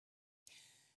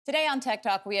Today on Tech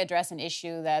Talk, we address an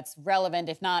issue that's relevant,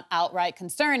 if not outright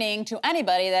concerning, to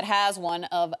anybody that has one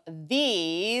of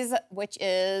these, which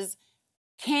is,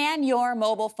 can your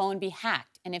mobile phone be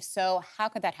hacked? And if so, how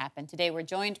could that happen? Today, we're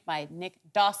joined by Nick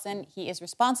Dawson. He is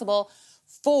responsible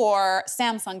for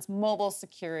Samsung's mobile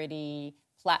security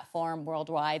platform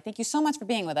worldwide. Thank you so much for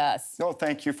being with us. No,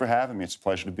 thank you for having me. It's a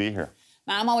pleasure to be here.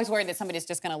 Now, I'm always worried that somebody's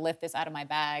just going to lift this out of my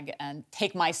bag and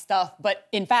take my stuff. But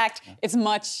in fact, it's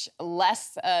much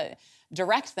less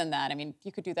direct than that. I mean,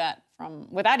 you could do that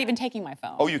without even taking my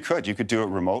phone. Oh, you could. You could do it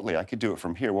remotely. I could do it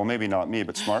from here. Well, maybe not me,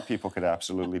 but smart people could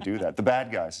absolutely do that. The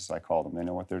bad guys, as I call them, they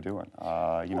know what they're doing. Who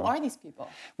are these people?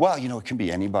 Well, it can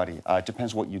be anybody. It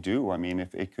depends what you do. I mean,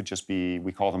 if it could just be,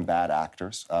 we call them bad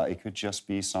actors. It could just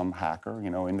be some hacker,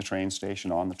 in the train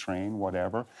station, on the train,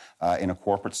 whatever. In a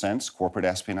corporate sense, corporate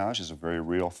espionage is a very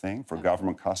real thing for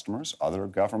government customers. Other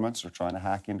governments are trying to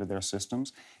hack into their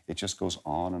systems. It just goes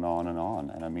on and on and on.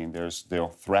 And I mean,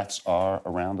 the threats are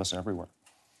around us everywhere.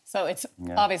 So it's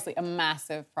obviously a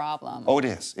massive problem. Oh, it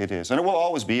is. It is. And it will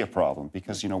always be a problem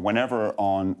because, whenever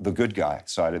on the good guy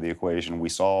side of the equation we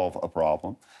solve a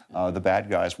problem, the bad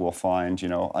guys will find,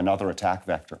 another attack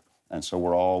vector. And so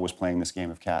we're always playing this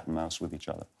game of cat and mouse with each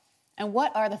other. And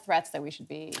what are the threats that we should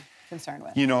be concerned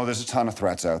with? There's a ton of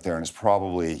threats out there, and it's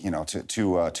probably,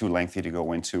 too lengthy to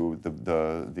go into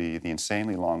the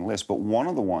insanely long list. But one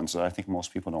of the ones that I think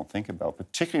most people don't think about,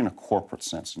 particularly in a corporate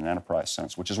sense, in an enterprise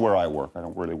sense, which is where I work, I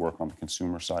don't really work on the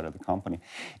consumer side of the company,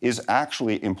 is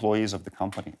actually employees of the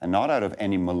company, and not out of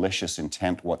any malicious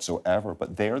intent whatsoever,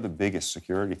 but they are the biggest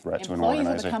security threat to an organization.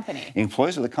 Employees of the company.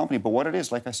 Employees of the company. But what it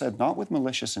is, like I said, not with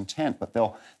malicious intent, but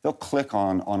they'll click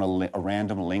on a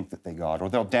random link that they got, or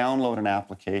they'll download an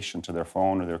application to their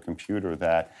phone or their computer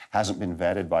that hasn't been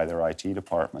vetted by their IT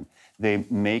department. They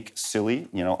make silly,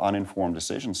 uninformed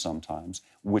decisions sometimes,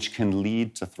 which can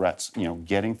lead to threats,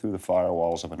 getting through the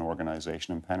firewalls of an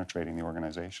organization and penetrating the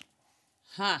organization.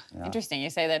 Huh. Yeah. Interesting. You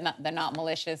say they're not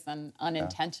malicious and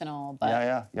unintentional,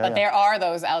 but but there are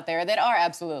those out there that are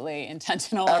absolutely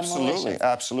intentional and malicious.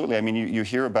 Absolutely. I mean, you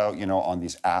hear about, on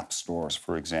these app stores,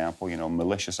 for example,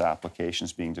 malicious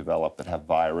applications being developed that have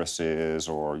viruses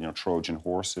or, Trojan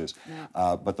horses.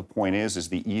 Yeah. But the point is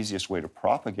the easiest way to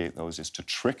propagate those is to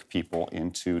trick people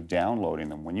into downloading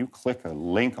them. When you click a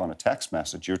link on a text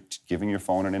message, you're giving your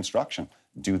phone an instruction.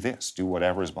 Do this, do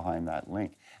whatever is behind that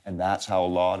link. And that's how a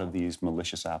lot of these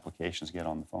malicious applications get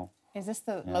on the phone. Is this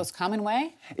the most common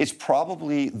way? It's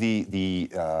probably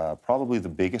probably the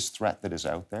biggest threat that is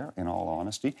out there, in all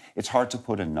honesty. It's hard to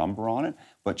put a number on it,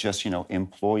 but just,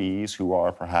 employees who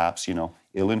are perhaps,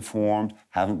 ill-informed,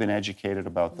 haven't been educated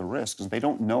about the risks, and they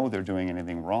don't know they're doing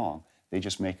anything wrong. They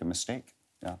just make a mistake.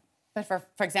 Yeah. But for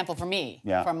example, for me,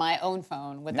 for my own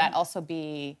phone, would that also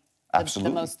be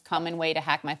Absolutely. The most common way to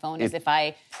hack my phone is if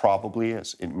I... Probably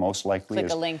is. It most likely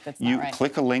is. Click a link that's not right. You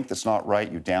click a link that's not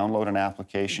right. You download an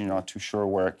application. You're not too sure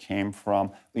where it came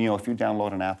from. If you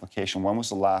download an application, when was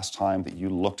the last time that you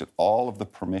looked at all of the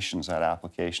permissions that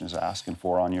application is asking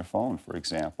for on your phone, for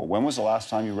example? When was the last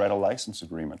time you read a license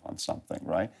agreement on something,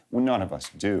 right? Well, none of us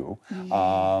do,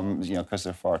 because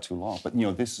they're far too long. But,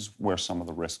 this is where some of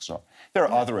the risks are. There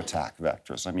are other attack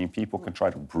vectors. I mean, people can try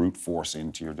to brute force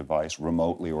into your device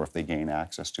remotely, or if they gain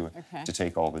access to it, to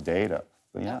take all the data.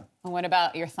 But And what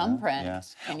about your thumbprint?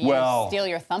 Can you steal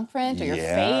your thumbprint or your face?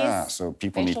 Yeah, so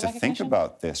people need to think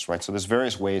about this, right? So there's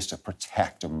various ways to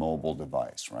protect a mobile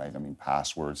device, right? I mean,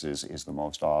 passwords is the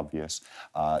most obvious.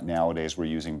 Nowadays, we're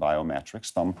using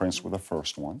biometrics. Thumbprints were the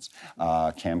first ones.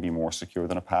 Can be more secure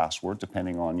than a password,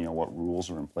 depending on, what rules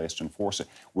are in place to enforce it.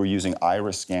 We're using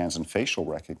iris scans and facial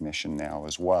recognition now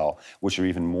as well, which are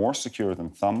even more secure than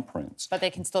thumbprints. But they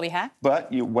can still be hacked? But,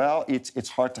 it's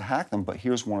hard to hack them, but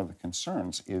here's one of the concerns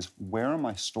is where am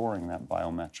I storing that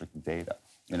biometric data?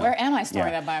 Where am I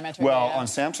storing that biometric data? Well, on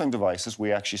Samsung devices,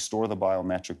 we actually store the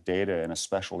biometric data in a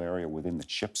special area within the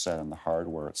chipset and the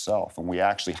hardware itself, and we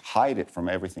actually hide it from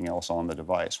everything else on the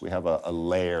device. We have a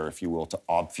layer, if you will, to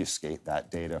obfuscate that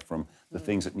data from the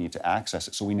things that need to access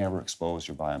it, so we never expose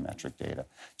your biometric data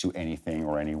to anything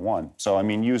or anyone. So, I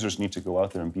mean, users need to go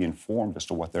out there and be informed as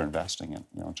to what they're investing in,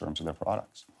 in terms of their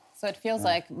products. So it feels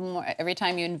like every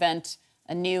time you invent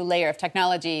a new layer of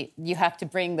technology, you have to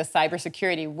bring the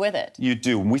cybersecurity with it. You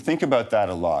do. We think about that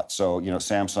a lot. So,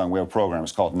 Samsung, we have a program,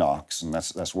 it's called Knox, and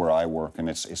that's where I work, and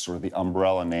it's sort of the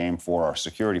umbrella name for our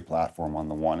security platform on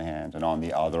the one hand, and on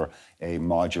the other, a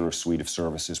modular suite of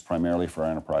services primarily for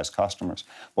enterprise customers.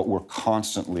 But we're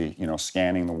constantly,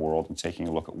 scanning the world and taking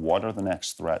a look at what are the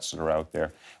next threats that are out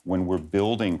there. When we're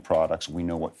building products, we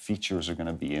know what features are going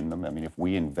to be in them. I mean, if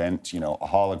we invent, a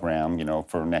hologram,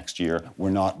 for next year, we're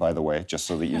not, by the way, just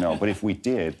so that you know. But if we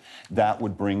did, that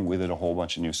would bring with it a whole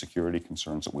bunch of new security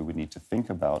concerns that we would need to think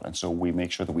about. And so we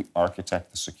make sure that we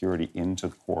architect the security into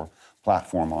the core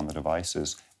platform on the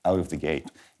devices out of the gate,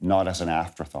 not as an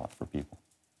afterthought for people.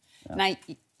 Yeah. Now,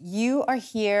 you are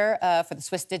here for the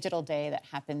Swiss Digital Day that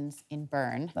happens in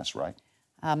Bern. That's right.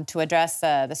 To address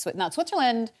now,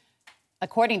 Switzerland,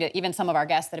 according to even some of our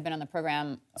guests that have been on the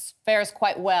program, fares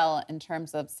quite well in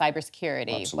terms of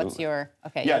cybersecurity. Absolutely. What's your,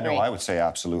 okay. Yeah, no, I would say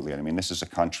absolutely. I mean, this is a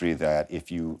country that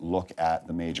if you look at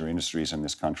the major industries in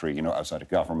this country, outside of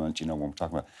government, when we're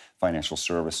talking about financial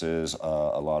services,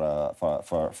 a lot of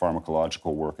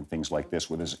pharmacological work and things like this,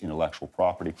 where there's intellectual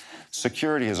property,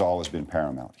 security has always been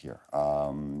paramount here,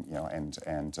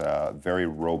 and very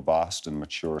robust and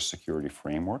mature security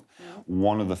framework. Mm-hmm.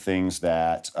 One of the things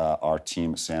that our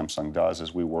team at Samsung does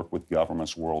is we work with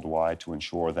governments worldwide to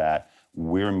ensure that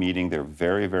we're meeting their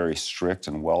very, very strict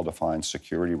and well-defined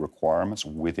security requirements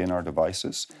within our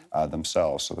devices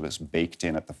themselves, so that it's baked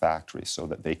in at the factory, so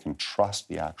that they can trust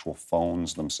the actual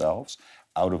phones themselves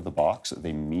out of the box, that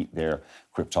they meet their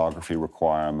cryptography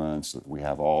requirements, that we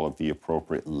have all of the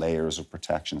appropriate layers of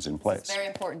protections in place. It's very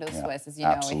important to the Swiss, as you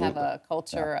know. Absolutely. We have a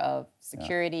culture of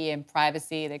security and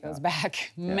privacy that goes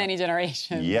back many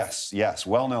generations. Yes,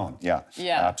 well known. Yeah,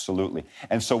 absolutely.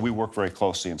 And so we work very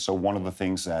closely. And so one of the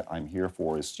things that I'm here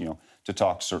for is, to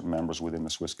talk to certain members within the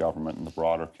Swiss government and the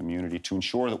broader community to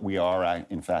ensure that we are,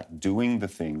 in fact, doing the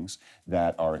things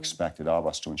that are expected of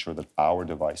us to ensure that our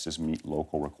devices meet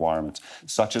local requirements,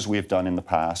 such as we have done in the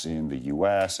past in the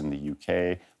US and the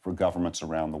UK for governments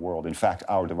around the world. In fact,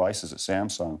 our devices at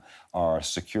Samsung are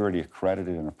security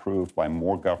accredited and approved by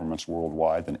more governments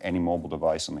worldwide than any mobile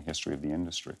device in the history of the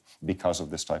industry because of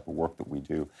this type of work that we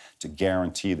do to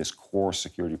guarantee this core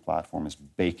security platform is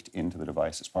baked into the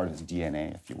device. It's part of its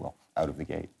DNA, if you will, out of the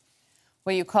gate.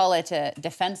 Well, you call it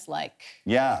defense-like.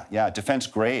 Yeah, defense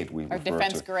grade. Or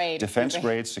defense grade. Defense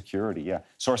grade security, yeah.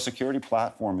 So our security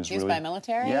platform is used really... by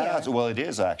military? Yeah, well, it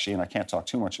is actually, and I can't talk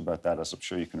too much about that, as I'm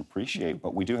sure you can appreciate,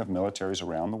 but we do have militaries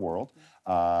around the world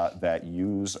that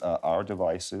use our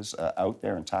devices out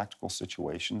there in tactical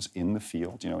situations in the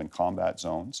field, in combat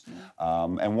zones.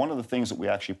 And one of the things that we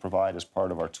actually provide as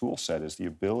part of our tool set is the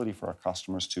ability for our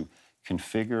customers to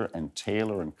configure and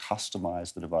tailor and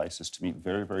customize the devices to meet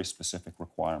very, very specific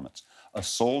requirements. A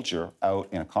soldier out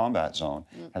in a combat zone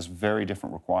has very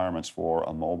different requirements for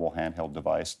a mobile handheld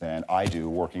device than I do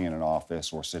working in an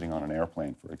office or sitting on an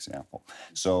airplane, for example.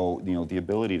 So, the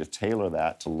ability to tailor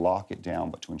that, to lock it down,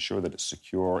 but to ensure that it's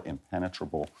secure,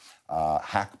 impenetrable,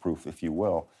 hack-proof, if you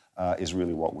will, is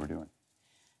really what we're doing.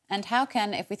 And how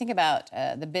can, if we think about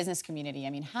the business community,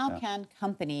 how can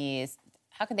companies,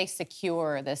 how can they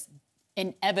secure this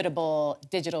inevitable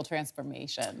digital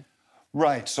transformation?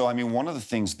 Right. So, one of the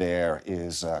things there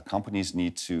is companies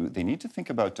need to think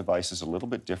about devices a little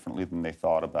bit differently than they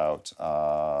thought about,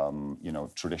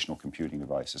 traditional computing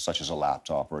devices, such as a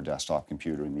laptop or a desktop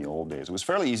computer in the old days. It was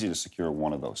fairly easy to secure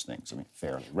one of those things.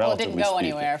 Fairly, relatively Well, it didn't go speaking.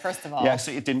 anywhere, first of all. Yeah,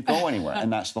 so it didn't go anywhere,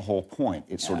 and that's the whole point.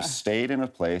 It sort of stayed in a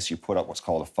place. You put up what's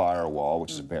called a firewall,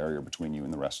 which is a barrier between you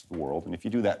and the rest of the world, and if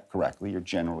you do that correctly, you're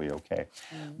generally okay.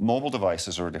 Mobile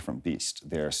devices are a different beast.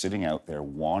 They're sitting out there,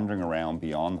 wandering around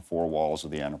beyond the four walls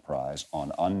of the enterprise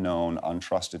on unknown,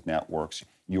 untrusted networks.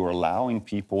 You're allowing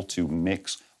people to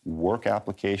mix work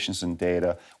applications and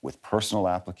data with personal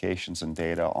applications and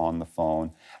data on the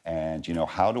phone. And,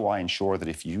 how do I ensure that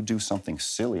if you do something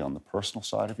silly on the personal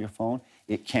side of your phone,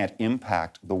 it can't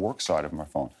impact the work side of my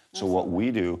phone? So what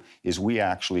we do is we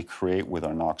actually create with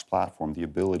our Knox platform the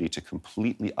ability to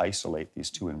completely isolate these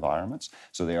two environments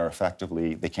so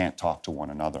they can't talk to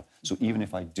one another. So even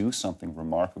if I do something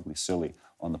remarkably silly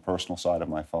on the personal side of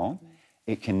my phone,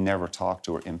 it can never talk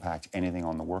to or impact anything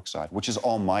on the work side, which is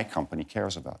all my company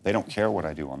cares about. They don't care what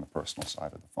I do on the personal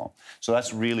side of the phone. So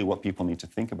that's really what people need to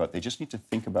think about. They just need to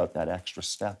think about that extra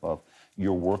step of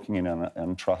you're working in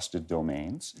untrusted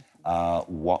domains.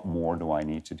 What more do I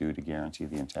need to do to guarantee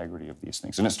the integrity of these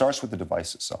things? And it starts with the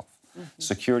device itself.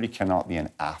 Security cannot be an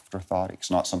afterthought.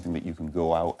 It's not something that you can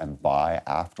go out and buy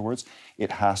afterwards.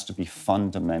 It has to be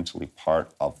fundamentally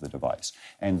part of the device.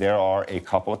 And there are a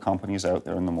couple of companies out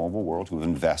there in the mobile world who have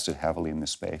invested heavily in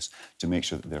this space to make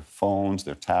sure that their phones,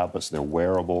 their tablets, their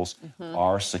wearables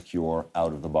are secure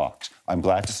out of the box. I'm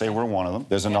glad to say we're one of them.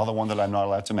 There's another one that I'm not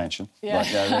allowed to mention, but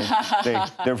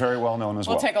they're very well known as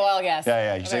well. We'll take a wild guess.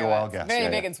 Yeah, you take a wild guess. Very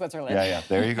big in Switzerland. Yeah,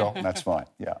 there you go. That's fine.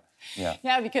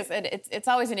 Yeah, because it's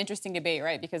always an interesting debate,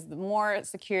 right? Because the more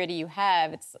security you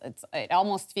have, it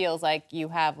almost feels like you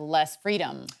have less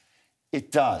freedom. It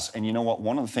does. And you know what?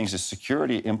 One of the things is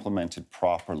security implemented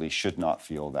properly should not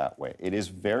feel that way. It is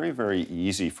very, very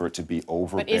easy for it to be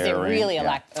overbearing. But is it really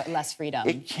less freedom?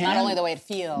 It can. Not only the way it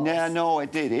feels. No,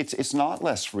 it's not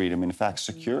less freedom. In fact,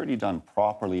 security done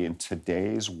properly in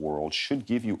today's world should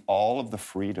give you all of the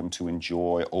freedom to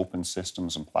enjoy open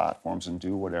systems and platforms and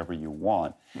do whatever you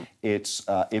want.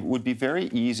 It would be very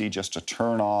easy just to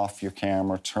turn off your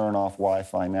camera, turn off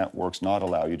Wi-Fi networks, not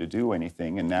allow you to do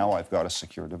anything, and now I've got a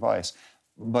secure device.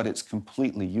 But it's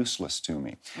completely useless to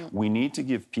me. We need to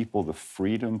give people the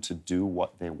freedom to do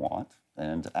what they want,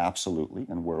 and absolutely,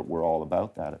 and we're all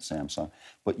about that at Samsung.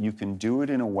 But you can do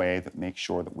it in a way that makes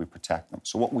sure that we protect them.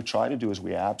 So what we try to do is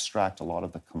we abstract a lot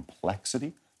of the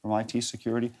complexity from IT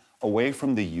security away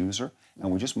from the user,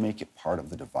 and we just make it part of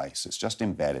the device. It's just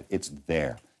embedded. It's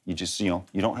there. You just, you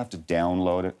don't have to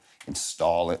download it,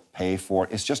 install it, pay for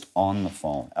it. It's just on the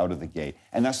phone, out of the gate.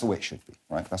 And that's the way it should be,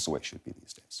 right? That's the way it should be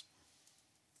these days.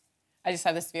 I just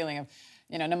have this feeling of,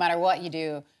 no matter what you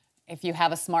do, if you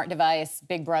have a smart device,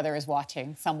 Big Brother is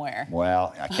watching somewhere.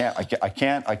 Well, I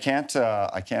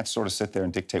can't sort of sit there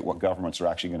and dictate what governments are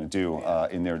actually going to do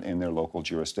in their local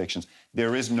jurisdictions.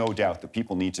 There is no doubt that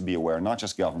people need to be aware, not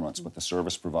just governments, but the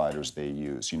service providers they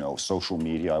use. Social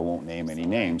media. I won't name any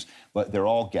names, but they're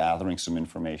all gathering some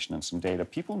information and some data.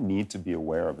 People need to be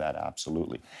aware of that,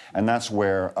 absolutely, and that's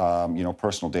where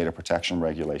personal data protection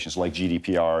regulations like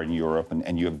GDPR in Europe,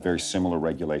 and you have very similar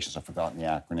regulations. I've forgotten the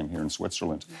acronym here in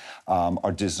Switzerland.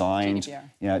 Are designed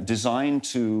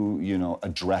to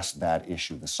address that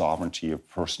issue, the sovereignty of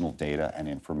personal data and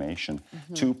information,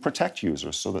 to protect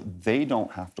users so that they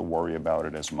don't have to worry about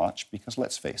it as much. Because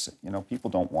let's face it, people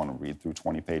don't want to read through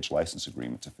 20-page license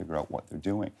agreement to figure out what they're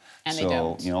doing. And they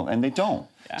don't. And they don't.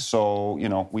 Yeah. So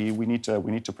we need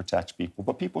to protect people,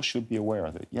 but people should be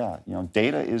aware that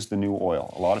data is the new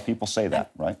oil. A lot of people say that,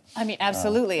 right? I mean,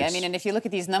 absolutely. And if you look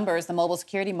at these numbers, the mobile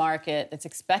security market, it's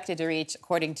expected to reach,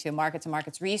 according to Markets and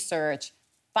Markets Research,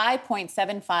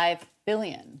 $5.75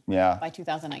 billion by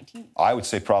 2019. I would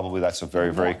say probably that's a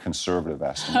very, very conservative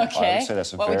estimate. Okay. I would say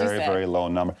that's a very, very low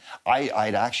number. I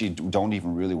actually don't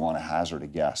even really want to hazard a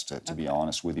guess, to be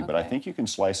honest with you, but I think you can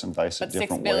slice and dice it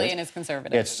different ways. But $6 billion is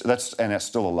conservative. That's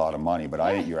still a lot of money, but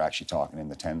I think you're actually talking in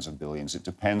the tens of billions. It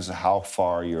depends how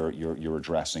far you're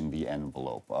addressing the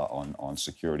envelope on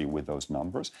security with those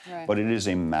numbers. Right. But it is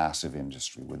a massive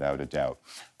industry, without a doubt.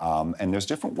 And there's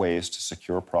different ways to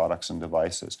secure products and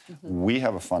devices. We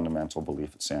have a fundamental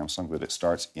belief at Samsung that it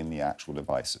starts in the actual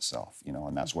device itself,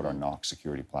 and that's what our Knox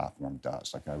security platform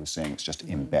does. Like I was saying, it's just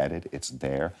embedded, it's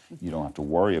there, you don't have to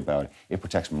worry about it. It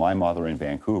protects my mother in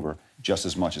Vancouver just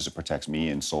as much as it protects me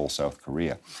in Seoul, South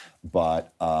Korea.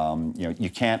 But, you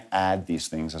can't add these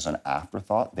things as an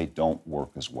afterthought. They don't work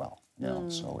as well.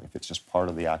 So if it's just part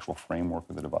of the actual framework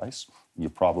of the device, you're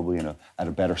probably at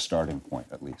a better starting point,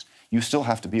 at least. You still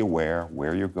have to be aware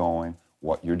where you're going,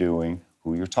 what you're doing,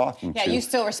 who you're talking to. Yeah, you're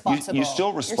still responsible. You're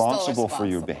still responsible for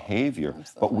your behavior,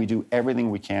 Absolutely. but we do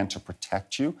everything we can to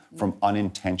protect you from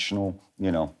unintentional,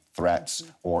 threats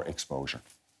or exposure.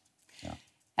 Yeah.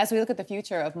 As we look at the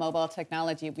future of mobile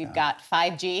technology, we've got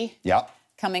 5G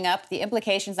coming up. The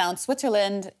implications now in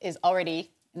Switzerland is already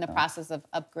in the process of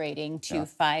upgrading to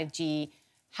 5G.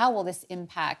 How will this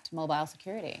impact mobile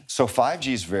security? So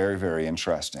 5G is very, very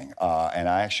interesting. And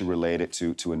I actually relate it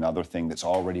to another thing that's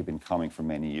already been coming for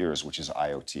many years, which is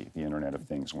IoT, the Internet of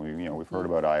Things. We've heard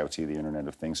about IoT, the Internet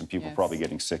of Things, and people are probably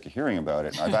getting sick of hearing about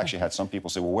it. And I've actually had some people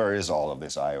say, well, where is all of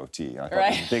this IoT? I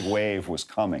thought this big wave was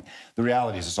coming. The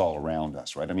reality is it's all around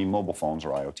us, right? I mean, mobile phones are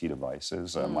IoT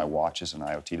devices. My watch is an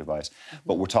IoT device.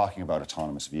 But we're talking about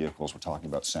autonomous vehicles. We're talking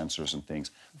about sensors and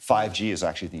things. 5G is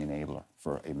actually the enabler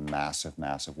for a massive,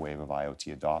 massive wave of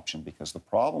IoT adoption, because the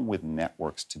problem with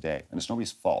networks today, and it's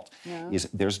nobody's fault, is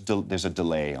there's a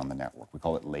delay on the network. We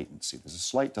call it latency. There's a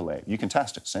slight delay. You can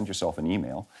test it. Send yourself an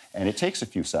email, and it takes a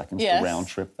few seconds to round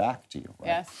trip back to you.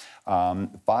 Right?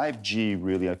 5G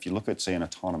really, if you look at, say, an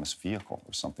autonomous vehicle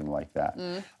or something like that,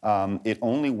 it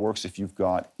only works if you've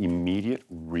got immediate,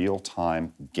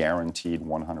 real-time, guaranteed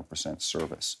 100%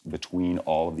 service between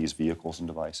all of these vehicles and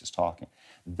devices talking.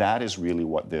 That is really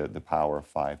what the power power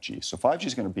of 5G. So 5G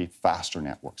is going to be faster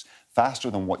networks, faster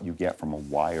than what you get from a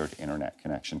wired internet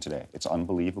connection today. It's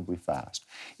unbelievably fast.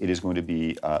 It is going to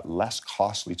be less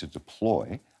costly to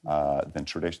deploy than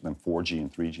 4G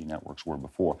and 3G networks were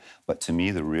before. But to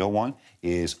me, the real one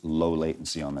is low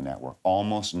latency on the network,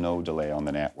 almost no delay on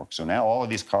the network. So now all of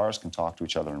these cars can talk to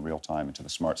each other in real time into the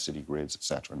smart city grids, et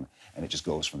cetera, and it just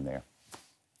goes from there.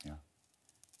 Yeah.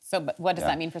 So but what does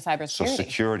that mean for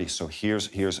cybersecurity? So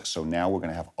security. So now we're going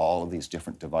to have all of these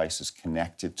different devices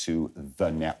connected to the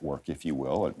network, if you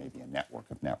will, or maybe a network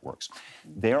of networks.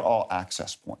 They're all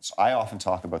access points. I often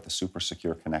talk about the super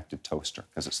secure connected toaster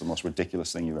because it's the most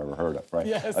ridiculous thing you've ever heard of, right?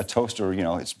 Yes. A toaster, you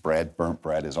know, it's bread, burnt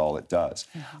bread is all it does.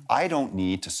 I don't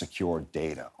need to secure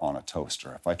data on a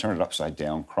toaster. If I turn it upside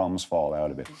down, crumbs fall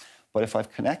out of it. But if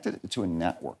I've connected it to a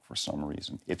network for some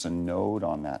reason, it's a node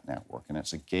on that network, and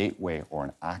it's a gateway or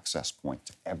an access point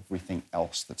to everything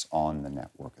else that's on the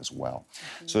network as well.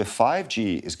 So if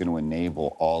 5G is going to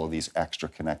enable all of these extra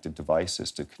connected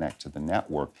devices to connect to the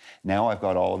network, now I've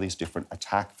got all of these different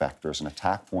attack vectors and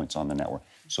attack points on the network.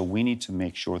 So we need to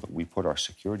make sure that we put our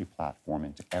security platform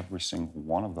into every single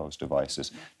one of those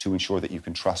devices to ensure that you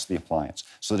can trust the appliance.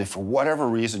 So that if for whatever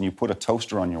reason you put a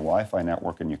toaster on your Wi-Fi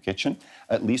network in your kitchen,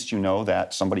 at least you know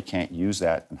that somebody can't use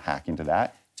that and hack into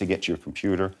that to get to your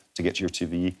computer, to get to your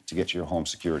TV, to get to your home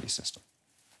security system.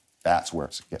 That's where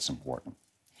it gets important.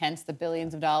 Hence the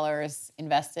billions of dollars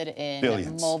invested in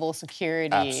mobile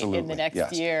security in the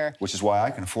next year. Which is why I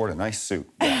can afford a nice suit.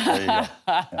 Yeah, there you go.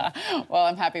 Yeah. Well,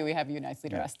 I'm happy we have you nicely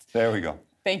dressed. There we go.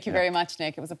 Thank you very much,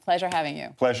 Nick. It was a pleasure having you.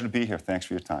 Pleasure to be here. Thanks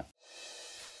for your time.